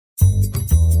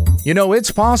You know, it's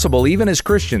possible, even as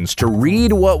Christians, to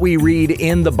read what we read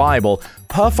in the Bible,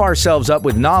 puff ourselves up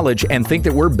with knowledge, and think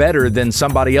that we're better than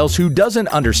somebody else who doesn't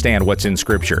understand what's in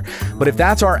Scripture. But if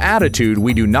that's our attitude,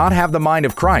 we do not have the mind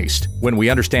of Christ when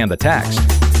we understand the text.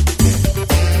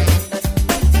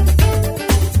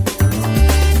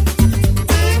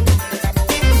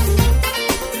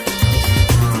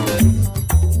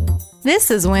 This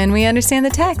is When We Understand the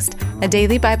Text, a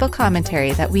daily Bible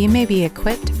commentary that we may be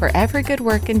equipped for every good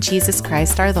work in Jesus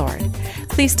Christ our Lord.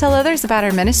 Please tell others about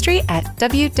our ministry at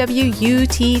www.utt.com.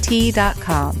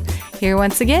 Here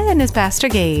once again is Pastor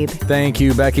Gabe. Thank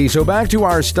you, Becky. So back to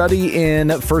our study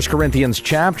in 1 Corinthians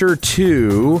chapter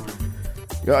 2.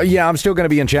 I'm still going to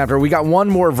be in chapter. We got one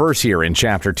more verse here in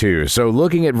chapter 2. So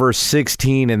looking at verse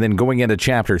 16 and then going into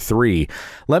chapter 3,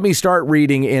 let me start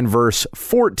reading in verse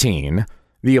 14.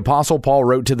 The Apostle Paul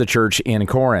wrote to the church in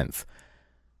Corinth,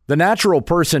 "The natural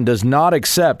person does not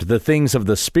accept the things of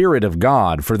the Spirit of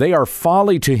God, for they are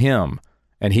folly to him,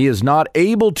 and he is not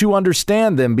able to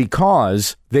understand them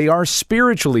because they are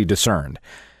spiritually discerned.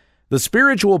 The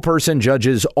spiritual person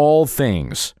judges all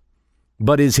things,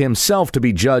 but is himself to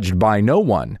be judged by no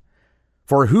one.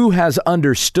 For who has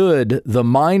understood the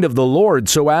mind of the Lord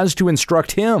so as to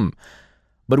instruct him?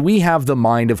 But we have the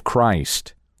mind of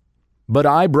Christ. But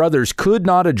I, brothers, could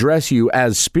not address you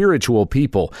as spiritual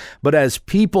people, but as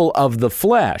people of the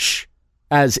flesh,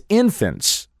 as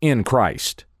infants in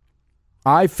Christ.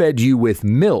 I fed you with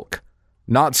milk,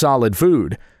 not solid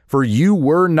food, for you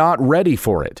were not ready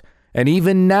for it, and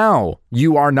even now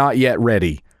you are not yet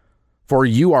ready, for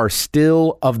you are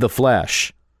still of the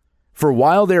flesh. For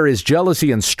while there is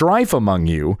jealousy and strife among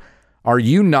you, are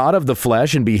you not of the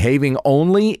flesh and behaving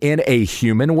only in a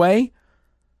human way?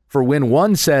 For when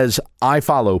one says, I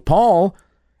follow Paul,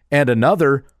 and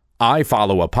another, I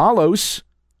follow Apollos,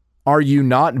 are you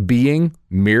not being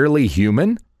merely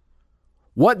human?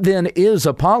 What then is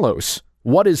Apollos?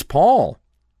 What is Paul?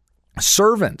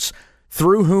 Servants,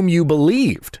 through whom you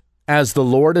believed, as the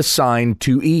Lord assigned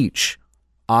to each.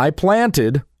 I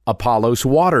planted, Apollos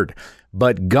watered,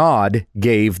 but God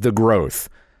gave the growth.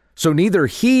 So neither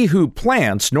he who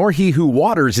plants nor he who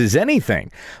waters is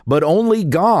anything, but only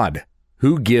God,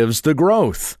 who gives the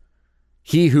growth.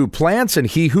 He who plants and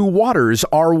he who waters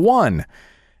are one,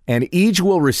 and each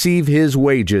will receive his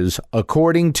wages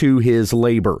according to his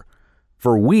labor.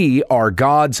 For we are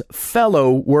God's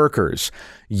fellow workers.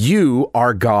 You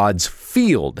are God's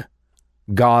field,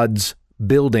 God's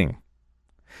building."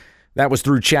 That was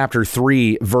through chapter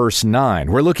 3, verse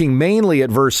 9. We're looking mainly at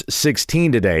verse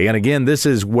 16 today. And again, this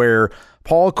is where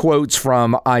Paul quotes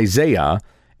from Isaiah.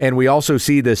 And we also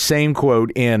see the same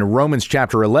quote in Romans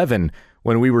chapter 11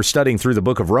 when we were studying through the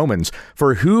book of Romans.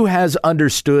 For who has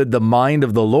understood the mind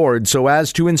of the Lord so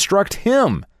as to instruct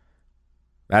him?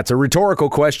 That's a rhetorical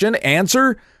question.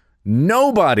 Answer,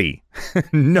 nobody.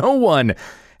 No one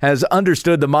has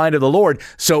understood the mind of the Lord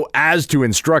so as to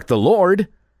instruct the Lord.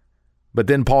 But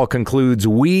then Paul concludes,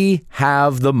 we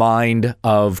have the mind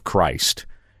of Christ.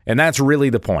 And that's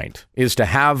really the point, is to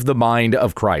have the mind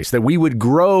of Christ, that we would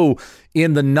grow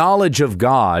in the knowledge of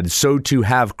God, so to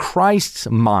have Christ's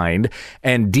mind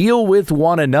and deal with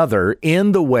one another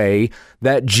in the way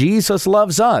that Jesus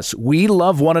loves us. We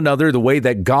love one another the way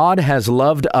that God has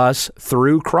loved us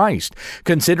through Christ,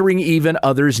 considering even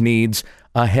others' needs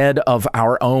ahead of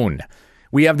our own.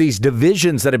 We have these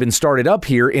divisions that have been started up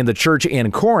here in the church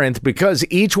in Corinth because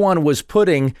each one was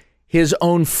putting his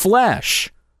own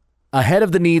flesh ahead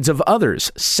of the needs of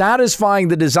others, satisfying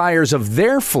the desires of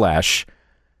their flesh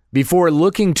before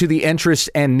looking to the interests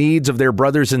and needs of their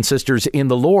brothers and sisters in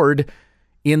the Lord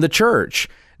in the church.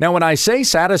 Now, when I say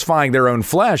satisfying their own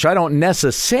flesh, I don't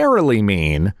necessarily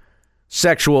mean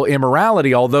sexual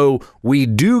immorality, although we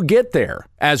do get there.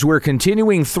 As we're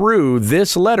continuing through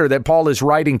this letter that Paul is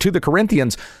writing to the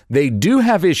Corinthians, they do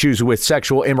have issues with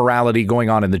sexual immorality going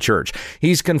on in the church.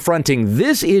 He's confronting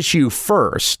this issue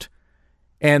first,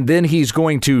 and then he's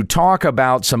going to talk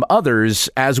about some others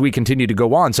as we continue to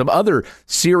go on, some other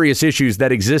serious issues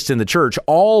that exist in the church,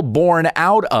 all born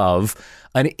out of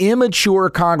an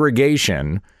immature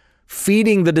congregation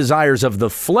feeding the desires of the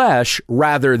flesh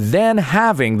rather than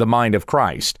having the mind of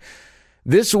Christ.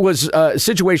 This was a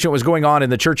situation that was going on in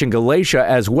the church in Galatia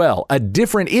as well, a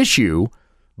different issue,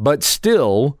 but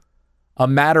still a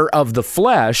matter of the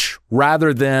flesh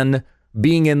rather than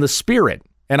being in the Spirit.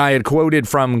 And I had quoted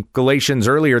from Galatians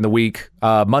earlier in the week,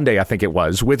 Monday, I think it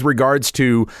was, with regards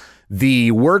to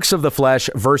the works of the flesh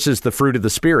versus the fruit of the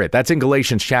Spirit. That's in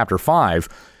Galatians chapter 5.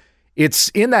 It's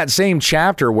in that same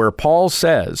chapter where Paul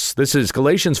says, this is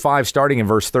Galatians 5, starting in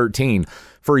verse 13,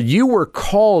 "For you were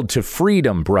called to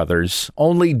freedom, brothers,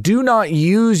 only do not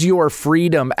use your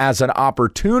freedom as an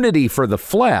opportunity for the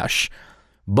flesh,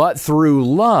 but through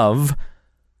love,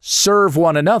 serve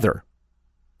one another."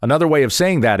 Another way of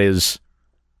saying that is,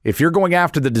 if you're going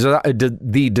after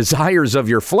the desires of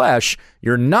your flesh,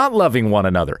 you're not loving one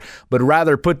another, but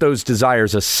rather put those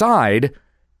desires aside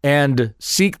and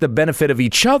seek the benefit of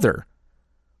each other.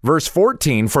 Verse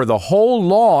 14, "For the whole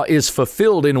law is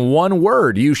fulfilled in one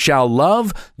word, you shall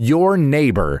love your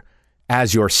neighbor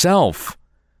as yourself."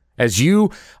 As you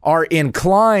are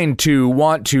inclined to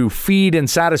want to feed and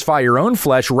satisfy your own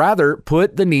flesh, rather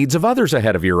put the needs of others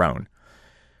ahead of your own.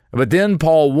 But then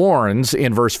Paul warns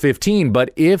in verse 15, "But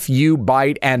if you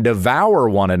bite and devour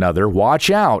one another,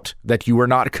 watch out that you are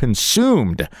not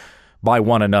consumed by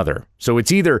one another." So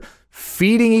it's either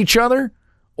feeding each other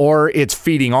or it's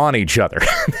feeding on each other.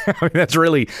 I mean, that's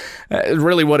really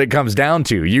what it comes down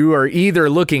to. You are either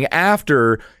looking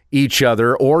after each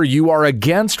other or you are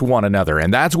against one another.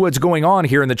 And that's what's going on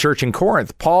here in the church in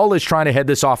Corinth. Paul is trying to head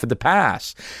this off at the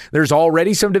pass. There's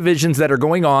already some divisions that are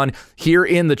going on here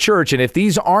in the church. And if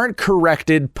these aren't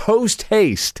corrected post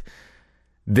haste,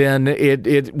 then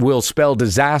it will spell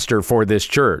disaster for this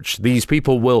church. These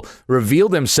people will reveal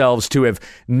themselves to have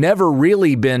never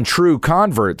really been true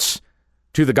converts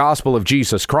to the gospel of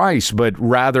Jesus Christ, but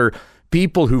rather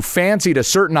people who fancied a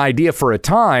certain idea for a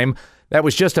time that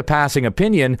was just a passing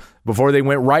opinion before they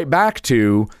went right back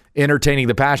to entertaining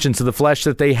the passions of the flesh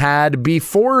that they had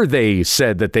before they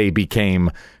said that they became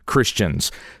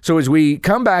Christians. So as we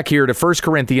come back here to 1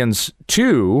 Corinthians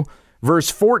 2,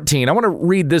 verse 14, I want to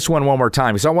read this one more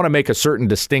time because I want to make a certain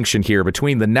distinction here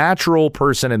between the natural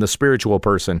person and the spiritual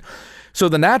person. "So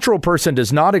the natural person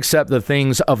does not accept the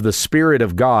things of the Spirit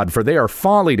of God, for they are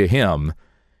folly to him,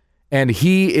 and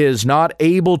he is not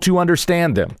able to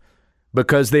understand them,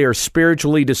 because they are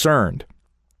spiritually discerned.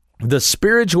 The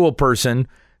spiritual person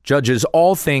judges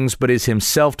all things, but is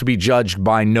himself to be judged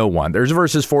by no one." There's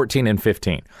verses 14 and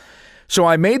 15. So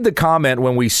I made the comment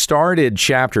when we started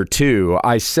chapter 2,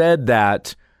 I said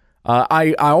that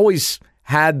I always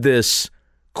had this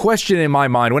question in my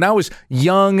mind when I was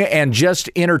young and just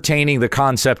entertaining the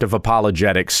concept of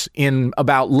apologetics in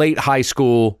about late high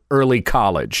school, early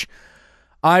college.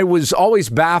 I was always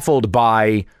baffled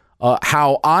by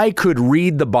how I could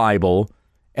read the Bible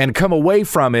and come away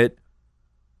from it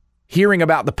hearing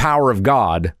about the power of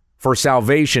God for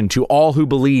salvation to all who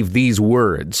believe these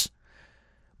words.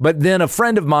 But then a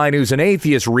friend of mine who's an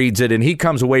atheist reads it and he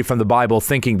comes away from the Bible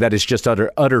thinking that it's just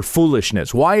utter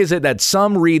foolishness. Why is it that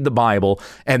some read the Bible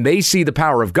and they see the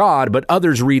power of God, but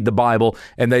others read the Bible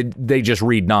and they just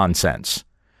read nonsense?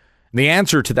 The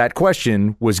answer to that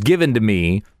question was given to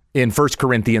me in 1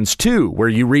 Corinthians 2, where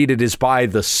you read it is by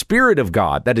the Spirit of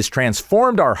God that has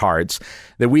transformed our hearts,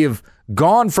 that we have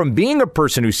gone from being a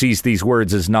person who sees these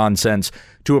words as nonsense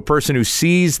to a person who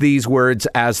sees these words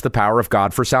as the power of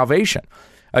God for salvation.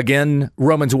 Again,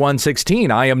 Romans 1:16,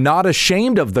 "I am not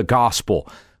ashamed of the gospel,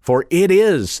 for it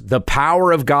is the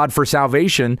power of God for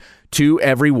salvation to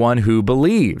everyone who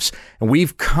believes." And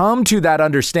we've come to that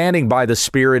understanding by the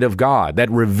Spirit of God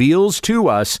that reveals to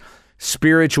us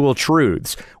spiritual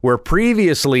truths, where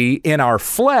previously in our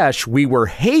flesh, we were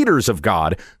haters of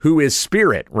God, who is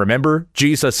spirit. Remember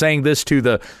Jesus saying this to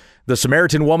the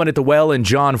Samaritan woman at the well in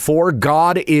John 4,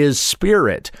 God is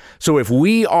spirit. So if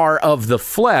we are of the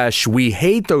flesh, we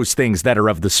hate those things that are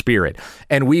of the spirit.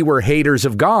 And we were haters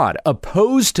of God,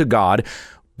 opposed to God,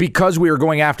 because we were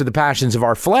going after the passions of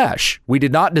our flesh. We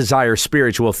did not desire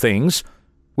spiritual things.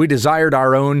 We desired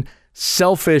our own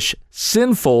selfish,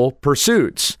 sinful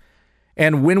pursuits.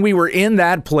 And when we were in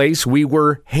that place, we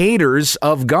were haters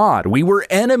of God. We were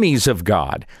enemies of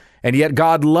God. And yet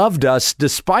God loved us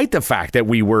despite the fact that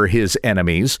we were his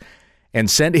enemies and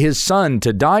sent his son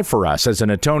to die for us as an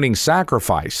atoning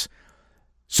sacrifice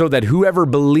so that whoever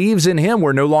believes in him,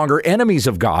 we're no longer enemies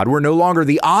of God. We're no longer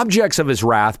the objects of his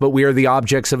wrath, but we are the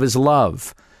objects of his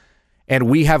love. And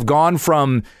we have gone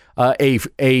from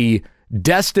a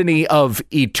destiny of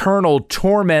eternal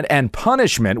torment and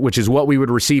punishment, which is what we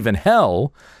would receive in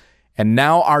hell. And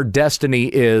now our destiny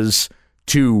is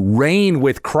to reign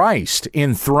with Christ,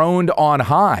 enthroned on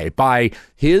high by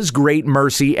his great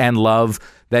mercy and love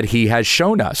that he has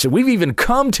shown us. And we've even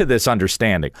come to this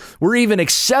understanding. We're even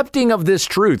accepting of this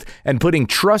truth and putting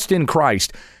trust in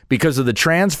Christ because of the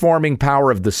transforming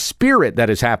power of the Spirit that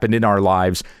has happened in our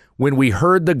lives when we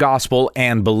heard the gospel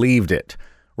and believed it.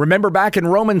 Remember back in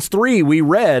Romans 3, we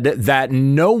read that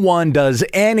no one does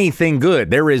anything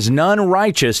good. There is none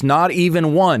righteous, not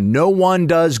even one. No one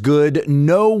does good.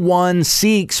 No one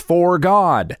seeks for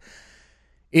God.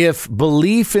 If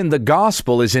belief in the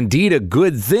gospel is indeed a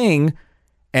good thing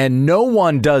and no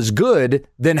one does good,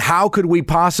 then how could we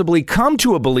possibly come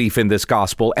to a belief in this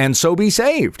gospel and so be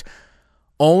saved?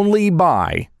 Only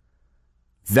by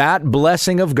that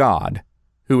blessing of God,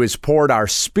 who has poured our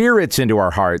spirits into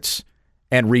our hearts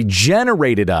and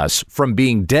regenerated us from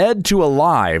being dead to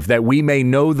alive, that we may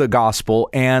know the gospel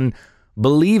and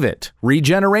believe it.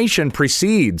 Regeneration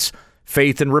precedes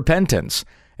faith and repentance.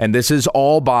 And this is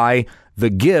all by the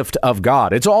gift of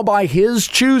God. It's all by his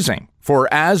choosing. For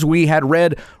as we had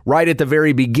read right at the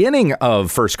very beginning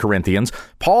of 1 Corinthians,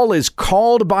 Paul is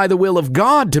called by the will of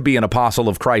God to be an apostle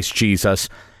of Christ Jesus.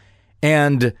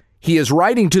 And he is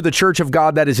writing to the church of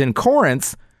God that is in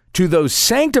Corinth, to those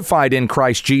sanctified in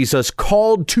Christ Jesus,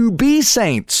 called to be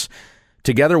saints,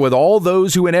 together with all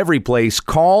those who in every place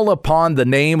call upon the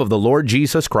name of the Lord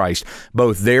Jesus Christ,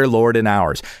 both their Lord and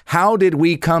ours. How did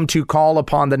we come to call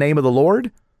upon the name of the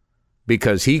Lord?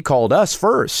 Because he called us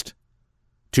first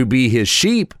to be his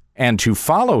sheep and to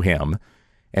follow him.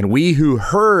 And we who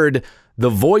heard the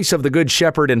voice of the good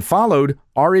shepherd and followed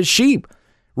are his sheep.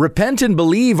 Repent and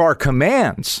believe our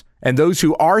commands, and those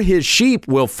who are his sheep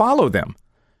will follow them.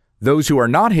 Those who are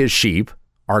not his sheep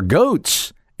are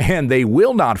goats, and they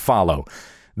will not follow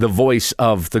the voice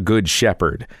of the good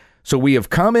shepherd. So we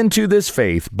have come into this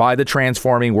faith by the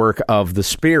transforming work of the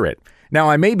Spirit.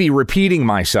 Now, I may be repeating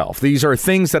myself. These are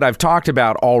things that I've talked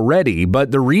about already,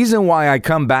 but the reason why I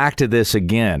come back to this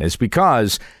again is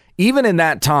because even in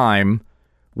that time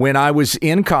when I was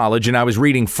in college and I was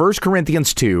reading 1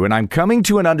 Corinthians 2, and I'm coming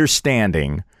to an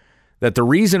understanding that the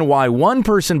reason why one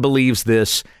person believes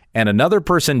this and another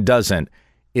person doesn't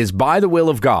is by the will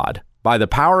of God, by the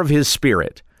power of his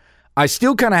Spirit. I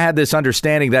still kind of had this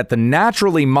understanding that the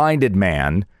naturally minded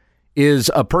man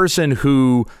is a person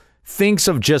who thinks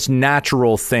of just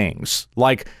natural things.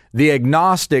 Like the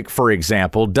agnostic, for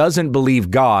example, doesn't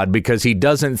believe God because he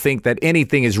doesn't think that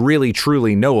anything is really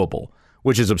truly knowable,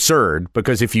 which is absurd,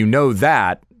 because if you know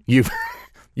that,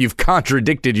 you've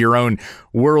contradicted your own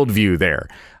worldview there.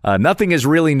 Nothing is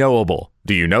really knowable.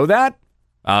 Do you know that?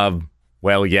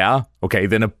 Well, yeah. Okay,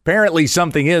 then apparently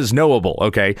something is knowable.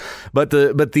 Okay, but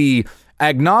the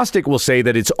agnostic will say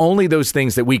that it's only those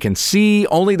things that we can see,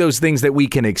 only those things that we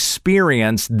can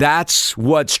experience. That's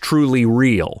what's truly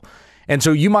real. And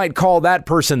so you might call that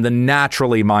person the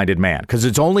naturally minded man because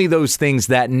it's only those things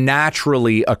that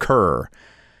naturally occur.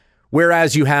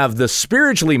 Whereas you have the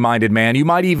spiritually minded man, you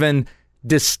might even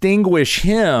distinguish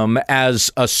him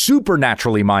as a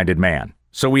supernaturally minded man.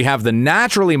 So we have the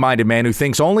naturally minded man who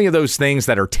thinks only of those things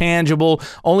that are tangible,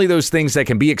 only those things that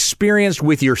can be experienced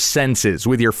with your senses,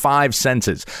 with your five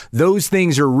senses. Those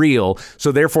things are real,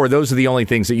 so therefore those are the only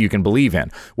things that you can believe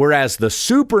in. Whereas the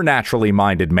supernaturally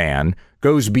minded man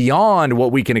goes beyond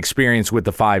what we can experience with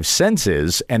the five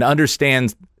senses and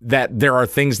understands that there are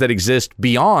things that exist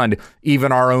beyond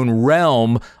even our own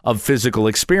realm of physical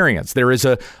experience. There is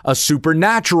a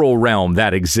supernatural realm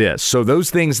that exists. So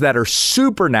those things that are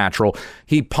supernatural,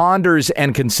 he ponders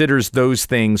and considers those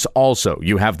things also.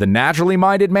 You have the naturally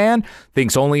minded man,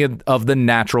 thinks only of the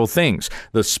natural things.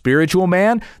 The spiritual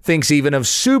man thinks even of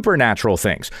supernatural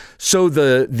things. So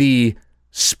the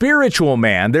spiritual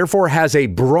man, therefore, has a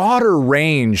broader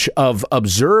range of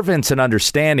observance and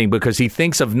understanding because he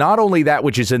thinks of not only that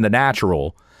which is in the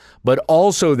natural, but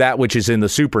also that which is in the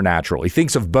supernatural. He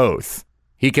thinks of both.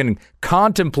 He can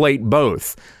contemplate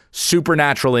both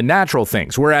supernatural and natural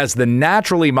things, whereas the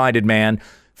naturally minded man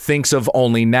thinks of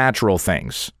only natural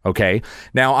things. Okay?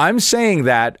 Now, I'm saying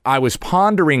that I was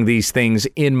pondering these things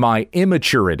in my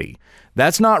immaturity.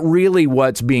 That's not really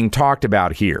what's being talked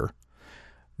about here.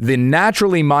 The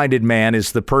naturally minded man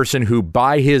is the person who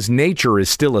by his nature is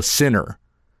still a sinner.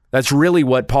 That's really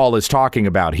what Paul is talking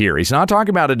about here. He's not talking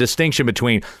about a distinction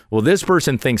between, well, this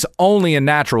person thinks only in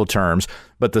natural terms,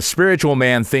 but the spiritual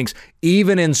man thinks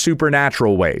even in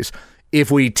supernatural ways. If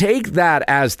we take that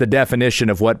as the definition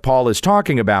of what Paul is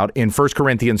talking about in 1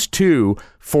 Corinthians 2,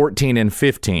 14 and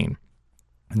 15,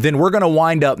 then we're going to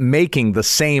wind up making the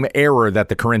same error that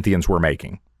the Corinthians were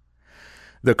making.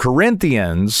 The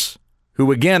Corinthians, who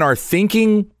again are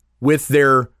thinking with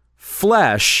their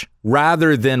flesh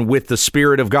rather than with the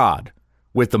Spirit of God,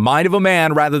 with the mind of a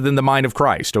man rather than the mind of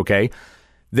Christ, okay?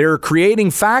 They're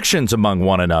creating factions among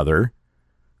one another,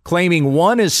 claiming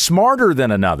one is smarter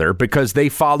than another because they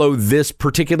follow this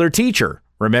particular teacher.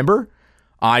 Remember?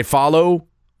 I follow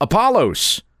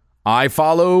Apollos. I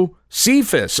follow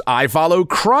Cephas. I follow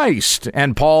Christ.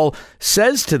 And Paul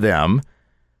says to them,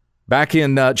 back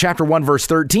in chapter 1, verse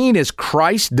 13, is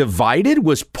Christ divided?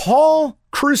 Was Paul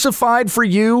crucified for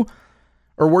you?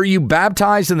 Or were you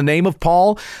baptized in the name of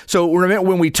Paul? So remember,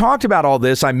 when we talked about all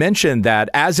this, I mentioned that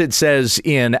as it says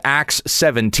in Acts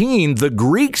 17, the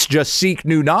Greeks just seek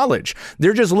new knowledge.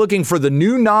 They're just looking for the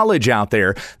new knowledge out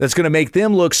there that's going to make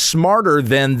them look smarter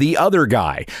than the other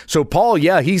guy. So Paul,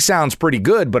 yeah, he sounds pretty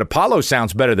good, but Apollos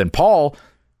sounds better than Paul.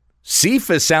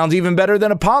 Cephas sounds even better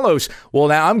than Apollos. Well,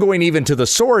 now I'm going even to the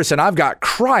source, and I've got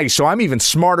Christ, so I'm even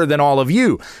smarter than all of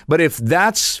you. But if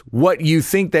that's what you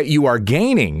think that you are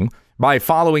gaining by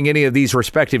following any of these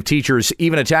respective teachers,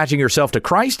 even attaching yourself to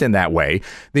Christ in that way,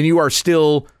 then you are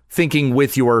still thinking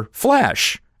with your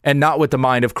flesh and not with the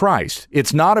mind of Christ.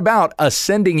 It's not about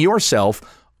ascending yourself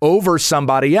over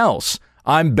somebody else.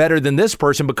 I'm better than this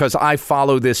person because I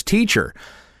follow this teacher.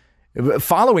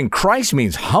 Following Christ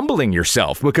means humbling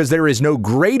yourself, because there is no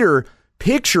greater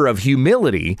picture of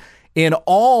humility in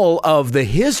all of the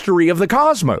history of the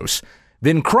cosmos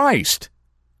than Christ,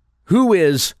 who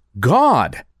is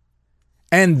God.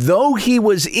 And though he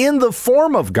was in the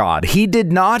form of God, he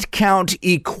did not count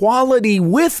equality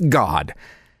with God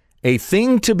a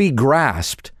thing to be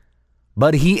grasped,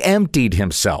 but he emptied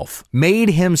himself,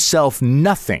 made himself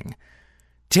nothing,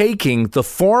 taking the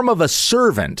form of a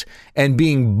servant and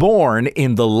being born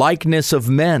in the likeness of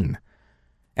men.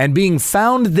 And being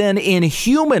found then in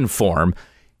human form,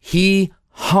 he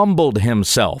humbled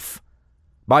himself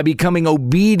by becoming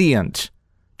obedient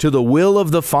to the will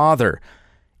of the Father,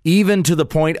 even to the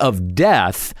point of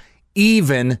death,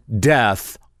 even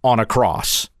death on a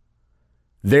cross.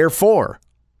 Therefore,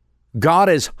 God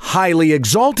has highly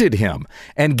exalted him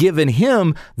and given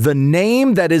him the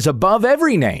name that is above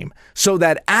every name, so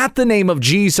that at the name of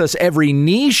Jesus every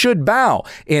knee should bow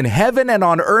in heaven and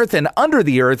on earth and under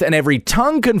the earth, and every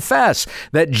tongue confess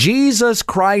that Jesus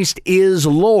Christ is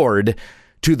Lord,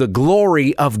 to the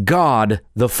glory of God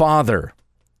the Father.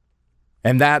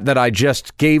 And that I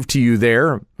just gave to you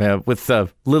there with a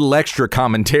little extra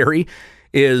commentary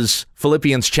is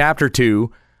Philippians chapter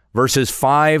 2, verses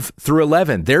 5 through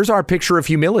 11. There's our picture of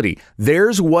humility.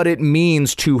 There's what it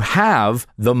means to have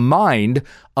the mind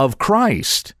of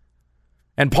Christ.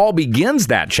 And Paul begins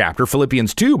that chapter,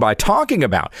 Philippians 2, by talking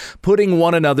about putting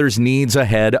one another's needs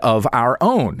ahead of our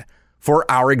own. For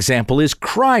our example is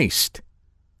Christ,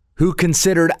 who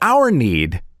considered our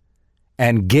need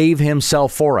and gave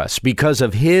himself for us. Because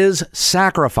of his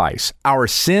sacrifice, our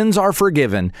sins are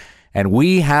forgiven, and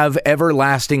we have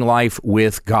everlasting life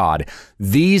with God.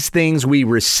 These things we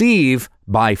receive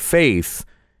by faith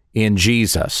in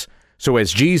Jesus. So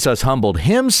as Jesus humbled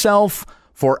himself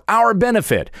for our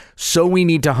benefit, so we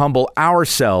need to humble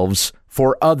ourselves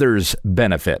for others'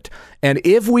 benefit. And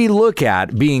if we look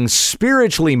at being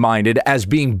spiritually minded as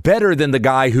being better than the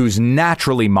guy who's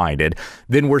naturally minded,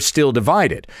 then we're still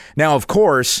divided. Now, of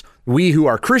course, we who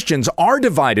are Christians are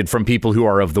divided from people who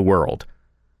are of the world.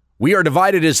 We are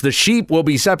divided as the sheep will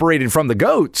be separated from the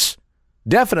goats,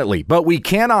 definitely. But we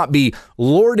cannot be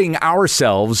lording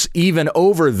ourselves even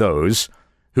over those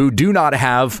who do not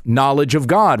have knowledge of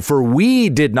God. For we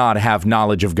did not have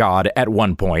knowledge of God at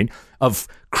one point, of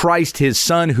Christ, his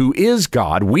Son, who is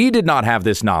God. We did not have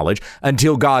this knowledge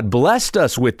until God blessed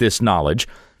us with this knowledge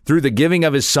through the giving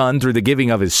of his Son, through the giving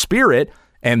of his Spirit,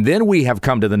 and then we have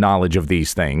come to the knowledge of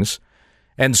these things.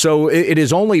 And so it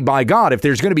is only by God. If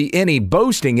there's going to be any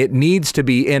boasting, it needs to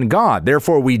be in God.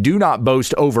 Therefore, we do not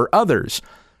boast over others,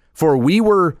 for we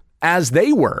were as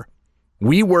they were.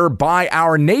 We were by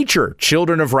our nature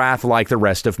children of wrath like the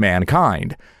rest of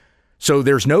mankind. So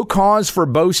there's no cause for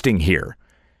boasting here.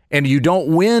 And you don't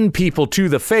win people to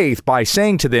the faith by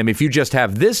saying to them, if you just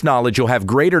have this knowledge, you'll have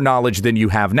greater knowledge than you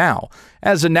have now.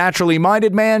 As a naturally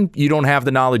minded man, you don't have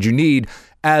the knowledge you need.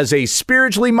 As a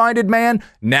spiritually minded man,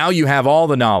 now you have all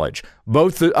the knowledge,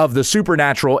 both of the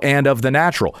supernatural and of the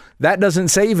natural. That doesn't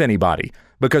save anybody.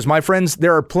 Because, my friends,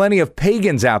 there are plenty of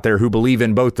pagans out there who believe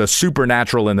in both the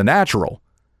supernatural and the natural.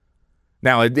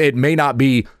 Now, it may not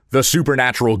be the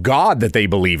supernatural God that they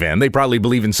believe in. They probably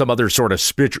believe in some other sort of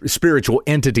spiritual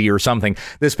entity or something.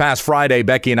 This past Friday,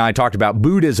 Becky and I talked about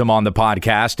Buddhism on the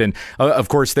podcast. And, of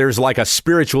course, there's like a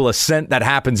spiritual ascent that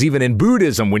happens even in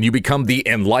Buddhism when you become the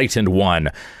enlightened one.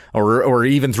 Or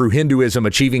even through Hinduism,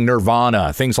 achieving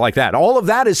nirvana, things like that. All of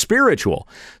that is spiritual.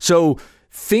 So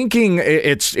thinking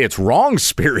it's wrong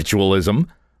spiritualism,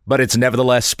 but it's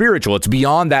nevertheless spiritual. It's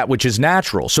beyond that which is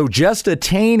natural. So just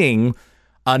attaining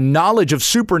A knowledge of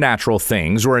supernatural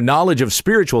things or a knowledge of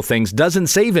spiritual things doesn't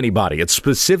save anybody. It's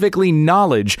specifically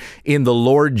knowledge in the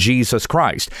Lord Jesus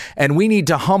Christ. And we need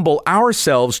to humble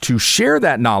ourselves to share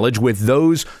that knowledge with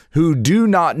those who do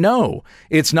not know.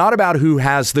 It's not about who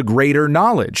has the greater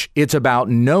knowledge. It's about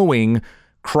knowing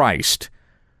Christ.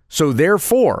 So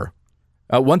therefore,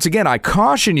 once again, I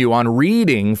caution you on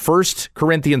reading 1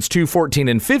 Corinthians 2:14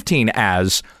 and 15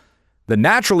 as the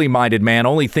naturally minded man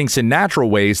only thinks in natural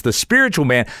ways. The spiritual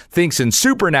man thinks in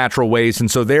supernatural ways.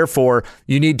 And so therefore,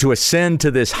 you need to ascend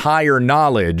to this higher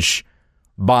knowledge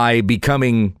by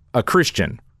becoming a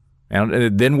Christian.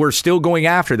 And then we're still going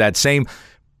after that same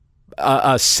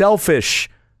selfish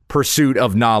pursuit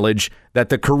of knowledge that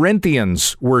the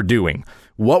Corinthians were doing.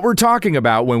 What we're talking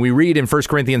about when we read in 1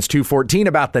 Corinthians 2:14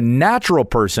 about the natural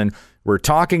person, we're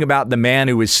talking about the man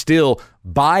who is still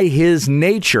by his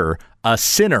nature a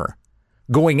sinner,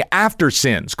 going after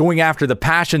sins, going after the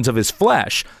passions of his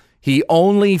flesh. He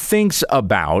only thinks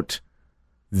about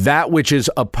that which is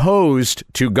opposed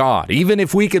to God. Even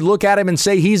if we could look at him and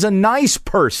say he's a nice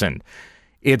person,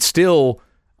 it's still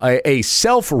a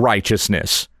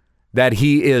self-righteousness that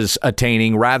he is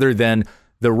attaining rather than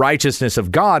the righteousness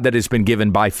of God that has been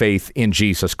given by faith in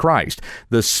Jesus Christ.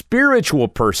 The spiritual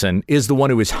person is the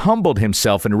one who has humbled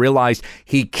himself and realized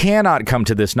he cannot come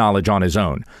to this knowledge on his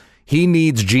own. He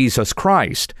needs Jesus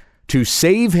Christ to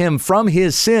save him from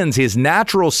his sins, his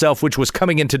natural self, which was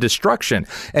coming into destruction,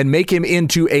 and make him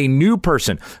into a new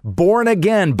person, born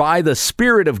again by the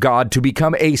Spirit of God to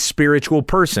become a spiritual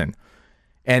person.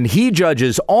 And he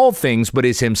judges all things, but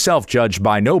is himself judged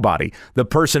by nobody. The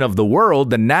person of the world,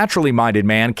 the naturally minded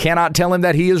man, cannot tell him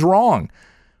that he is wrong.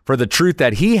 For the truth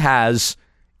that he has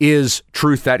is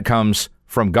truth that comes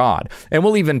from God. And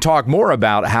we'll even talk more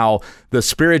about how the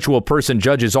spiritual person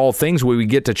judges all things when we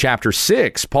get to chapter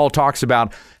 6. Paul talks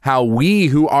about how we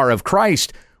who are of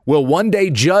Christ will one day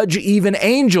judge even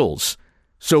angels.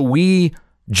 So we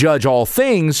judge all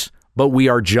things, but we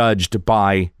are judged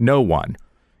by no one.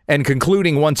 And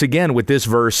concluding once again with this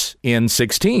verse in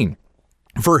 16,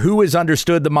 for who has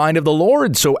understood the mind of the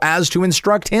Lord so as to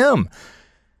instruct him?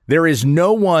 There is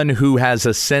no one who has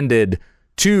ascended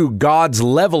to God's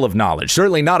level of knowledge,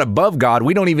 certainly not above God.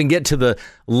 We don't even get to the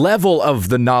level of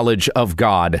the knowledge of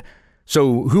God.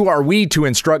 So who are we to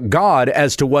instruct God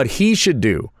as to what he should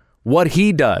do, what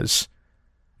he does?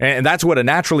 And that's what a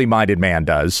naturally minded man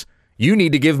does. You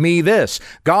need to give me this.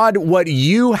 God, what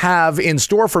you have in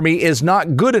store for me is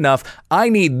not good enough. I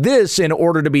need this in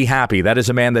order to be happy. That is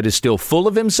a man that is still full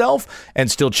of himself and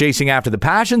still chasing after the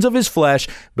passions of his flesh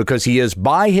because he is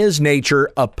by his nature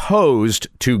opposed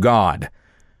to God.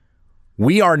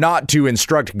 We are not to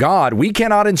instruct God. We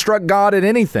cannot instruct God in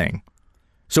anything.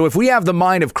 So if we have the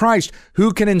mind of Christ,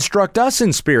 who can instruct us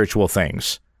in spiritual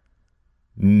things?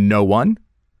 No one.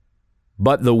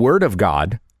 But the Word of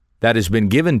God that has been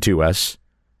given to us,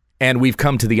 and we've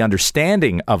come to the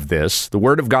understanding of this, the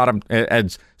Word of God,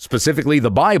 and specifically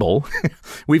the Bible,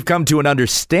 we've come to an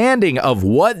understanding of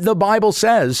what the Bible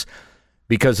says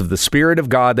because of the Spirit of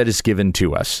God that is given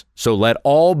to us. So let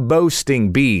all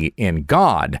boasting be in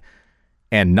God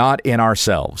and not in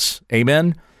ourselves.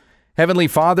 Amen. Heavenly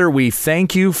Father, we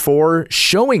thank you for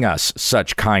showing us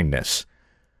such kindness,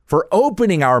 for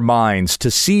opening our minds to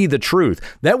see the truth,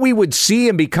 that we would see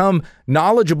and become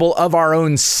knowledgeable of our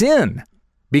own sin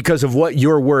because of what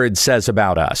your word says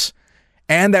about us,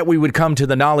 and that we would come to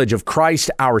the knowledge of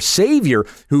Christ, our Savior,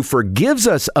 who forgives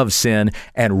us of sin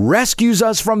and rescues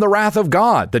us from the wrath of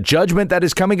God, the judgment that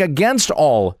is coming against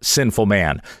all sinful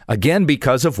man, again,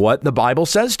 because of what the Bible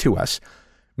says to us.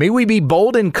 May we be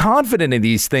bold and confident in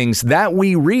these things that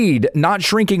we read, not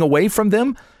shrinking away from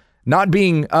them, not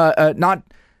being, not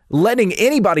letting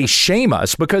anybody shame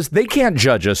us because they can't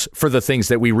judge us for the things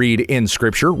that we read in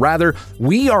Scripture. Rather,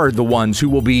 we are the ones who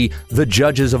will be the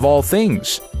judges of all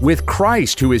things, with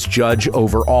Christ who is judge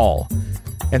over all.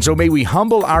 And so may we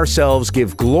humble ourselves,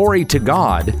 give glory to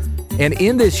God, and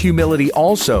in this humility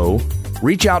also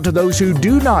reach out to those who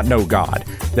do not know God,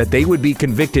 that they would be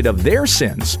convicted of their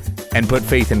sins and put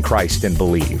faith in Christ and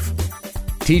believe.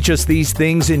 Teach us these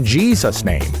things in Jesus'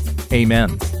 name.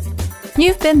 Amen.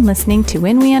 You've been listening to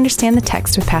When We Understand the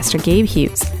Text with Pastor Gabe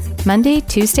Hughes. Monday,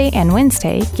 Tuesday, and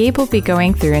Wednesday, Gabe will be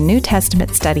going through a New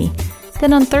Testament study.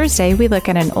 Then on Thursday, we look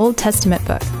at an Old Testament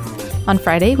book. On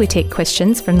Friday, we take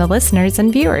questions from the listeners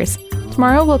and viewers.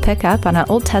 Tomorrow, we'll pick up on an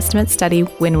Old Testament study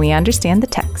when we understand the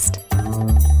text.